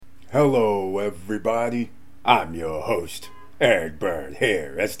Hello, everybody. I'm your host, Eric Bird,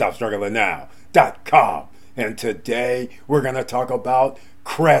 here at StopStrugglingNow.com. And today we're going to talk about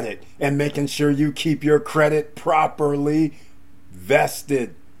credit and making sure you keep your credit properly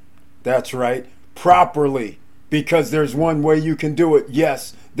vested. That's right, properly. Because there's one way you can do it.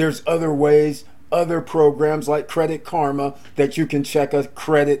 Yes, there's other ways, other programs like Credit Karma that you can check a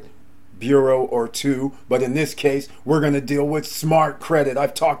credit bureau or two, but in this case we're going to deal with Smart Credit.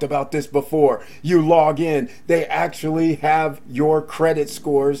 I've talked about this before. You log in, they actually have your credit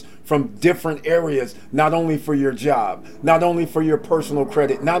scores from different areas, not only for your job, not only for your personal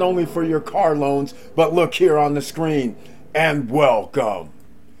credit, not only for your car loans, but look here on the screen. And welcome.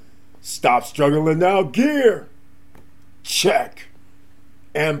 Stop Struggling Now gear. Check.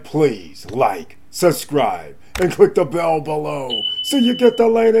 And please like, subscribe, and click the bell below so you get the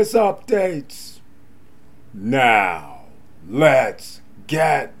latest updates. Now, let's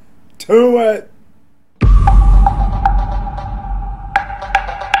get to it.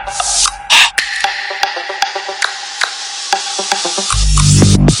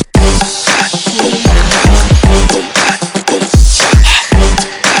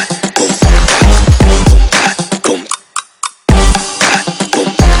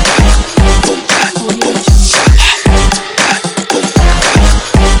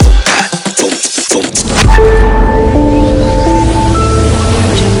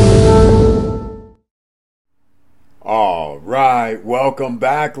 Welcome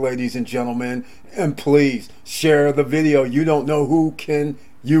back, ladies and gentlemen, and please share the video. You don't know who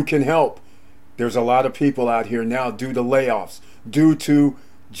you can help. There's a lot of people out here now due to layoffs, due to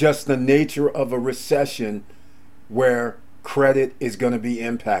just the nature of a recession where credit is going to be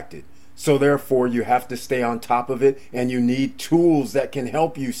impacted. So therefore, you have to stay on top of it, and you need tools that can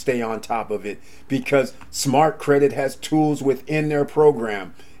help you stay on top of it, because Smart Credit has tools within their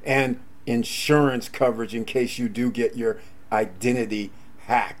program and insurance coverage in case you do get your identity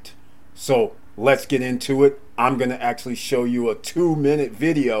hacked. So let's get into it. I'm going to actually show you a 2-minute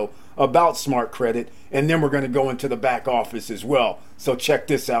video about Smart Credit, and then we're going to go into the back office as well. So check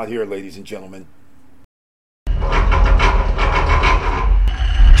this out here, ladies and gentlemen.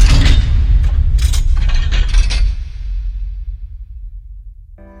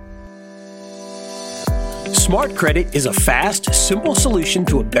 Smart Credit is a fast, simple solution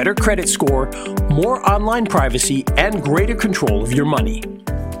to a better credit score, more online privacy, and greater control of your money.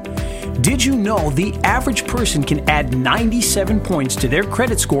 Did you know the average person can add 97 points to their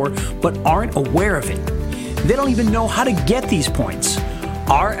credit score but aren't aware of it? They don't even know how to get these points.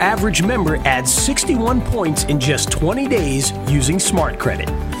 Our average member adds 61 points in just 20 days using Smart Credit.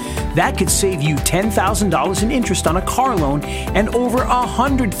 That could save you $10,000 in interest on a car loan and over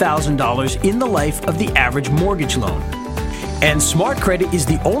 $100,000 in the life of the average mortgage loan. And Smart Credit is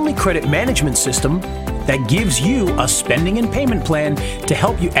the only credit management system that gives you a spending and payment plan to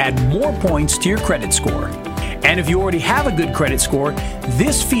help you add more points to your credit score. And if you already have a good credit score,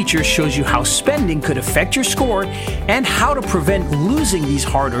 this feature shows you how spending could affect your score and how to prevent losing these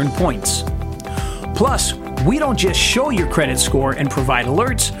hard-earned points. Plus, we don't just show your credit score and provide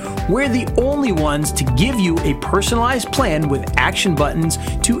alerts, we're the only ones to give you a personalized plan with action buttons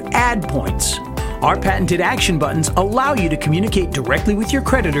to add points. Our patented action buttons allow you to communicate directly with your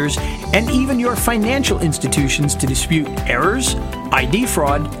creditors and even your financial institutions to dispute errors, ID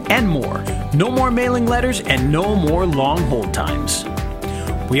fraud, and more. No more mailing letters and no more long hold times.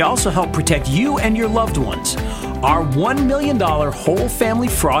 We also help protect you and your loved ones. Our $1 million whole family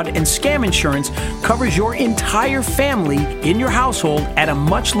fraud and scam insurance covers your entire family in your household at a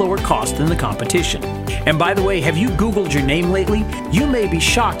much lower cost than the competition. And by the way, have you Googled your name lately? You may be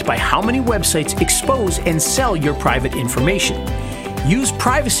shocked by how many websites expose and sell your private information. Use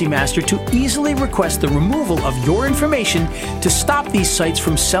Privacy Master to easily request the removal of your information to stop these sites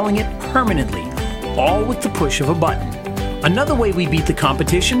from selling it permanently, all with the push of a button. Another way we beat the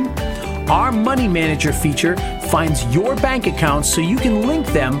competition? Our Money Manager feature finds your bank accounts so you can link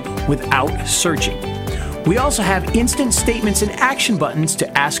them without searching. We also have instant statements and action buttons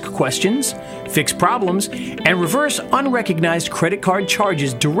to ask questions, fix problems, and reverse unrecognized credit card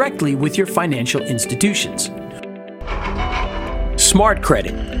charges directly with your financial institutions. Smart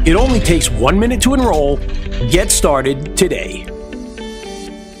Credit. It only takes 1 minute to enroll. Get started today.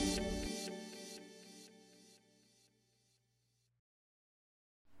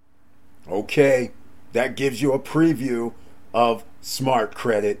 Okay, that gives you a preview of Smart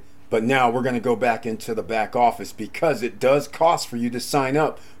Credit, but now we're going to go back into the back office because it does cost for you to sign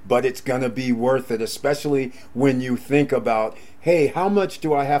up, but it's going to be worth it, especially when you think about, hey, how much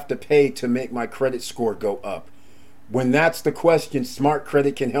do I have to pay to make my credit score go up? When that's the question, Smart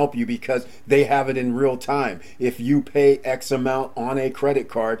Credit can help you because they have it in real time. If you pay X amount on a credit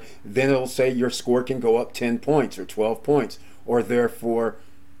card, then it'll say your score can go up 10 points or 12 points or therefore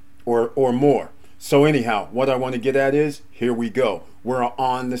or more. So anyhow, what I want to get at is, here we go. We're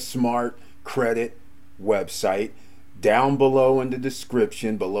on the Smart Credit website. Down below in the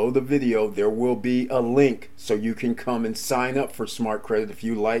description, below the video, there will be a link so you can come and sign up for Smart Credit if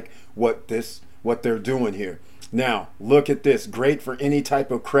you like what they're doing here. Now, look at this. Great for any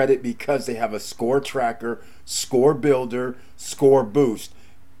type of credit because they have a score tracker, score builder, score boost.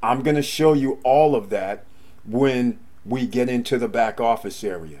 I'm going to show you all of that when we get into the back office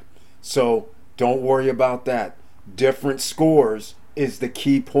area. So don't worry about that. Different scores is the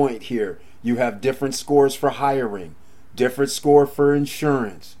key point here. You have different scores for hiring, different score for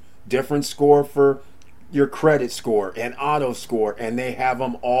insurance, different score for your credit score and auto score, and they have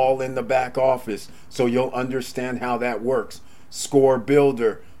them all in the back office so you'll understand how that works. Score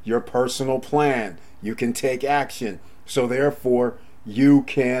builder, your personal plan, you can take action, so therefore you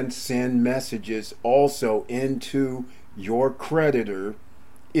can send messages also into your creditor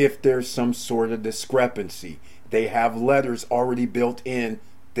if there's some sort of discrepancy. They have letters already built in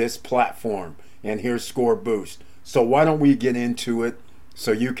this platform, and here's Score Boost. So why don't we get into it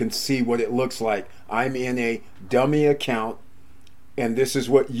so you can see what it looks like. I'm in a dummy account, and this is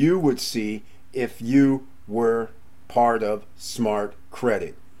what you would see if you were part of Smart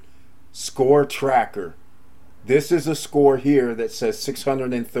Credit. Score tracker. This is a score here that says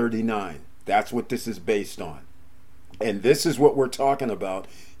 639. That's what this is based on. And this is what we're talking about.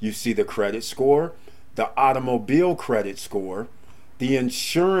 You see the credit score, the automobile credit score, the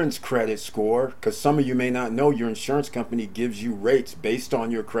insurance credit score, because some of you may not know your insurance company gives you rates based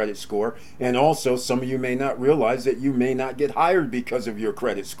on your credit score, and also some of you may not realize that you may not get hired because of your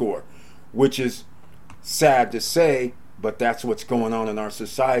credit score, which is sad to say, but that's what's going on in our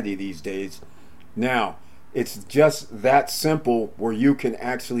society these days. Now, it's just that simple where you can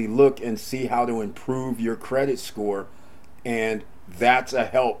actually look and see how to improve your credit score, and that's a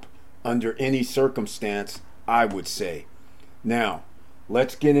help under any circumstance, I would say. Now,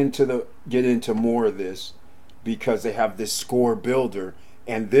 let's get into more of this because they have this score builder,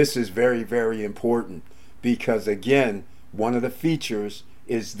 and this is very, very important because again, one of the features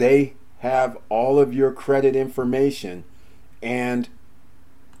is they have all of your credit information and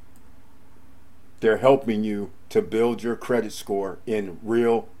they're helping you to build your credit score in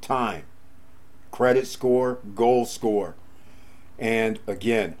real time. Credit score, goal score. And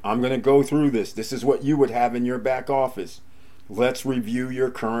again, I'm going to go through this. This is what you would have in your back office. Let's review your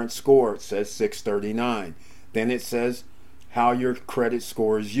current score. It says 639. Then it says how your credit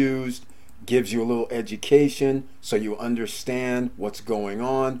score is used, gives you a little education so you understand what's going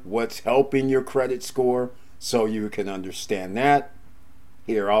on, what's helping your credit score so you can understand that.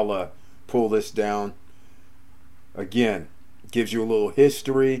 Here, I'll pull this down. Again, gives you a little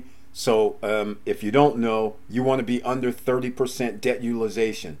history. So if you don't know, you want to be under 30% debt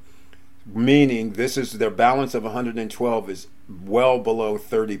utilization, meaning this is their balance of 112 is well below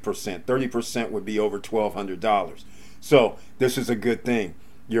 30%. 30% would be over $1,200. So this is a good thing.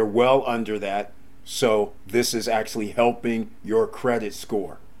 You're well under that. So this is actually helping your credit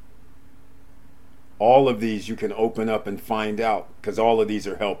score. All of these you can open up and find out because all of these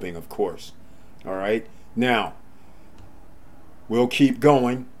are helping, of course. All right. Now, we'll keep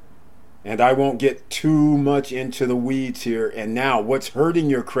going. And I won't get too much into the weeds here. And now, what's hurting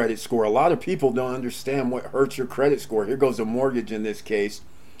your credit score? A lot of people don't understand what hurts your credit score. Here goes a mortgage in this case,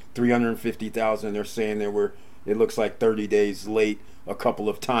 $350,000. They're saying it looks like 30 days late a couple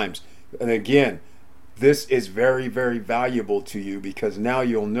of times. And again, this is very, very valuable to you because now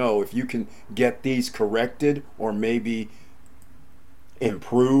you'll know if you can get these corrected or maybe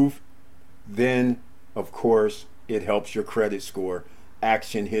improve, then of course it helps your credit score.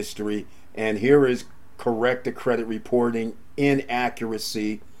 Action history, and here is corrected credit reporting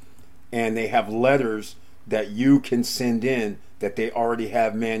inaccuracy, and they have letters that you can send in that they already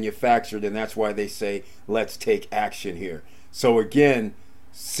have manufactured, and that's why they say let's take action here. So again,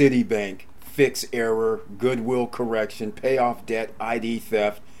 Citibank, fix error, goodwill correction, pay off debt, ID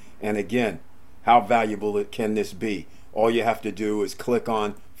theft, and again, how valuable can this be? All you have to do is click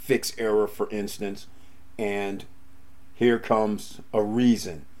on fix error, for instance, and here comes a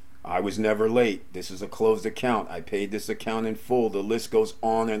reason. I was never late. This is a closed account. I paid this account in full. The list goes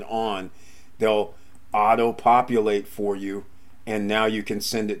on and on. They'll auto-populate for you, and now you can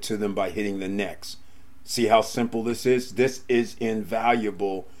send it to them by hitting the next. See how simple this is? This is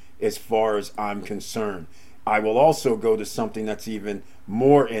invaluable as far as I'm concerned. I will also go to something that's even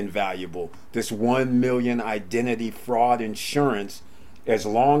more invaluable. This 1 million identity fraud insurance, as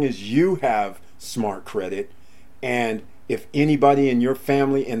long as you have smart credit, and if anybody in your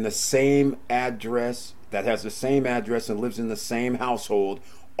family in the same address, that has the same address and lives in the same household,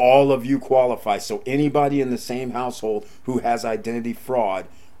 all of you qualify. So anybody in the same household who has identity fraud,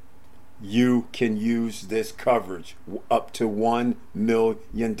 you can use this coverage up to $1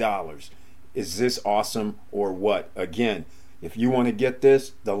 million. Is this awesome or what? Again, if you want to get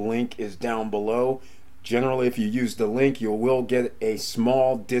this, the link is down below. Generally, if you use the link, you will get a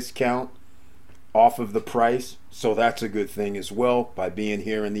small discount off of the price. So that's a good thing as well by being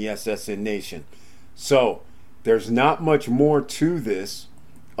here in the SSN Nation. So there's not much more to this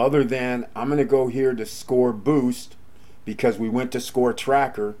other than I'm going to go here to Score Boost because we went to Score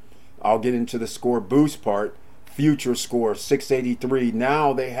Tracker. I'll get into the Score Boost part. Future Score 683.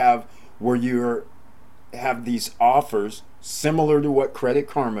 Now they have where you have these offers similar to what Credit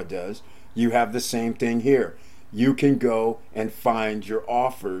Karma does. You have the same thing here. You can go and find your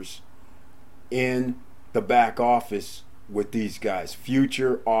offers in the back office with these guys.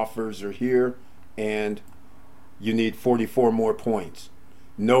 Future offers are here, and you need 44 more points.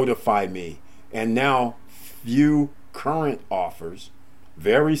 Notify me. And now view current offers.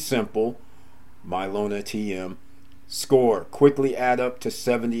 Very simple. Mylona TM. Score. Quickly add up to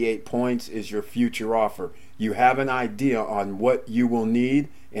 78 points is your future offer. You have an idea on what you will need,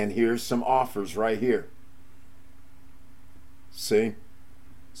 and here's some offers right here. See?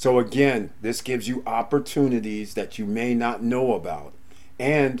 So again, this gives you opportunities that you may not know about.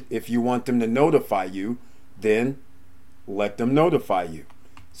 And if you want them to notify you, then let them notify you.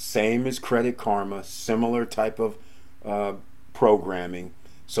 Same as Credit Karma, similar type of programming.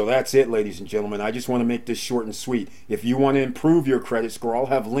 So that's it, ladies and gentlemen. I just want to make this short and sweet. If you want to improve your credit score, I'll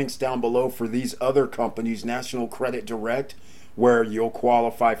have links down below for these other companies, National Credit Direct, where you'll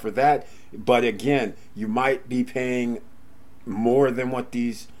qualify for that. But again, you might be paying more than what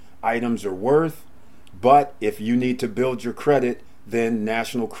these items are worth. But if you need to build your credit, then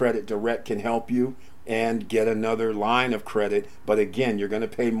National Credit Direct can help you and get another line of credit. But again, you're going to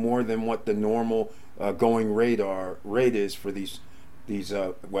pay more than what the normal going rate is for these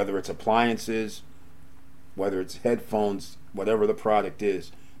whether it's appliances, whether it's headphones, whatever the product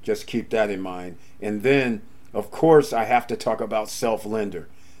is. Just keep that in mind. And then, of course, I have to talk about Self-Lender.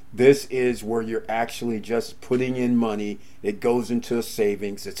 This is where you're actually just putting in money. It goes into a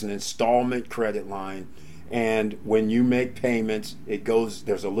savings. It's an installment credit line. And when you make payments,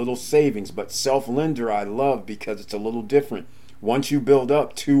 there's a little savings. But Self-Lender I love because it's a little different. Once you build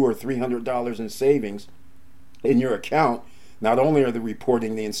up $200 or $300 in savings in your account, not only are they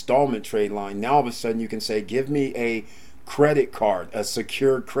reporting the installment trade line, now all of a sudden you can say, give me a credit card, a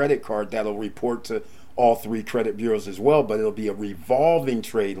secured credit card that'll report to all 3 credit bureaus as well, but it'll be a revolving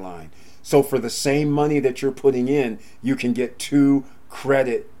trade line. So for the same money that you're putting in, you can get 2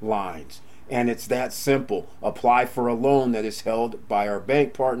 credit lines. And it's that simple. Apply for a loan that is held by our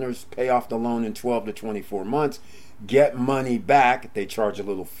bank partners, pay off the loan in 12 to 24 months, get money back, they charge a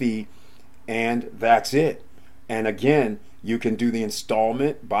little fee, and that's it. And again, you can do the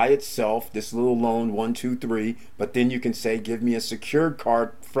installment by itself, this little loan, 1, 2, 3, but then you can say, give me a secured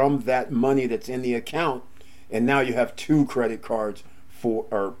card from that money that's in the account. And now you have 2 credit cards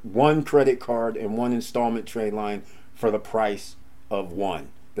or 1 credit card and 1 installment trade line for the price of 1.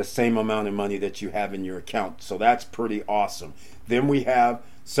 The same amount of money that you have in your account. So that's pretty awesome. Then we have,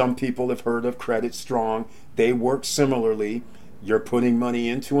 some people have heard of Credit Strong. They work similarly. You're putting money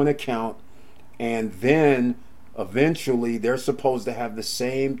into an account, and then eventually they're supposed to have the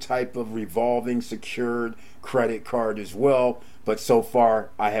same type of revolving secured credit card as well, but so far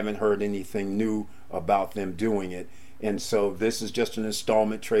I haven't heard anything new about them doing it. And so this is just an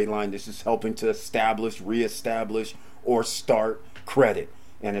installment trade line. This is helping to establish, reestablish, or start credit.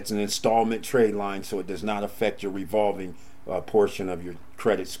 And it's an installment trade line, so it does not affect your revolving portion of your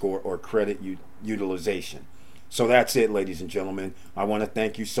credit score or credit utilization. So that's it, ladies and gentlemen. I want to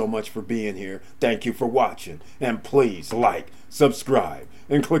thank you so much for being here. Thank you for watching. And please like, subscribe,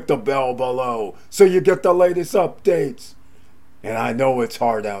 and click the bell below so you get the latest updates. And I know it's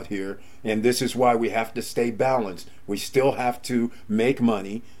hard out here, and this is why we have to stay balanced. We still have to make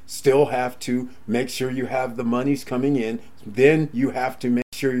money, still have to make sure you have the monies coming in. Then you have to make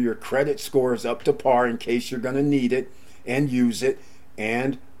sure your credit score is up to par in case you're going to need it and use it.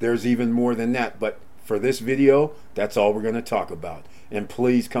 And there's even more than that. But for this video, that's all we're going to talk about. And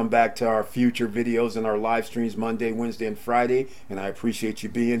please come back to our future videos and our live streams Monday, Wednesday, and Friday. And I appreciate you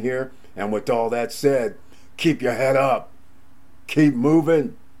being here. And with all that said, keep your head up, keep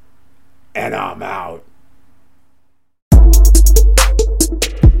moving, and I'm out.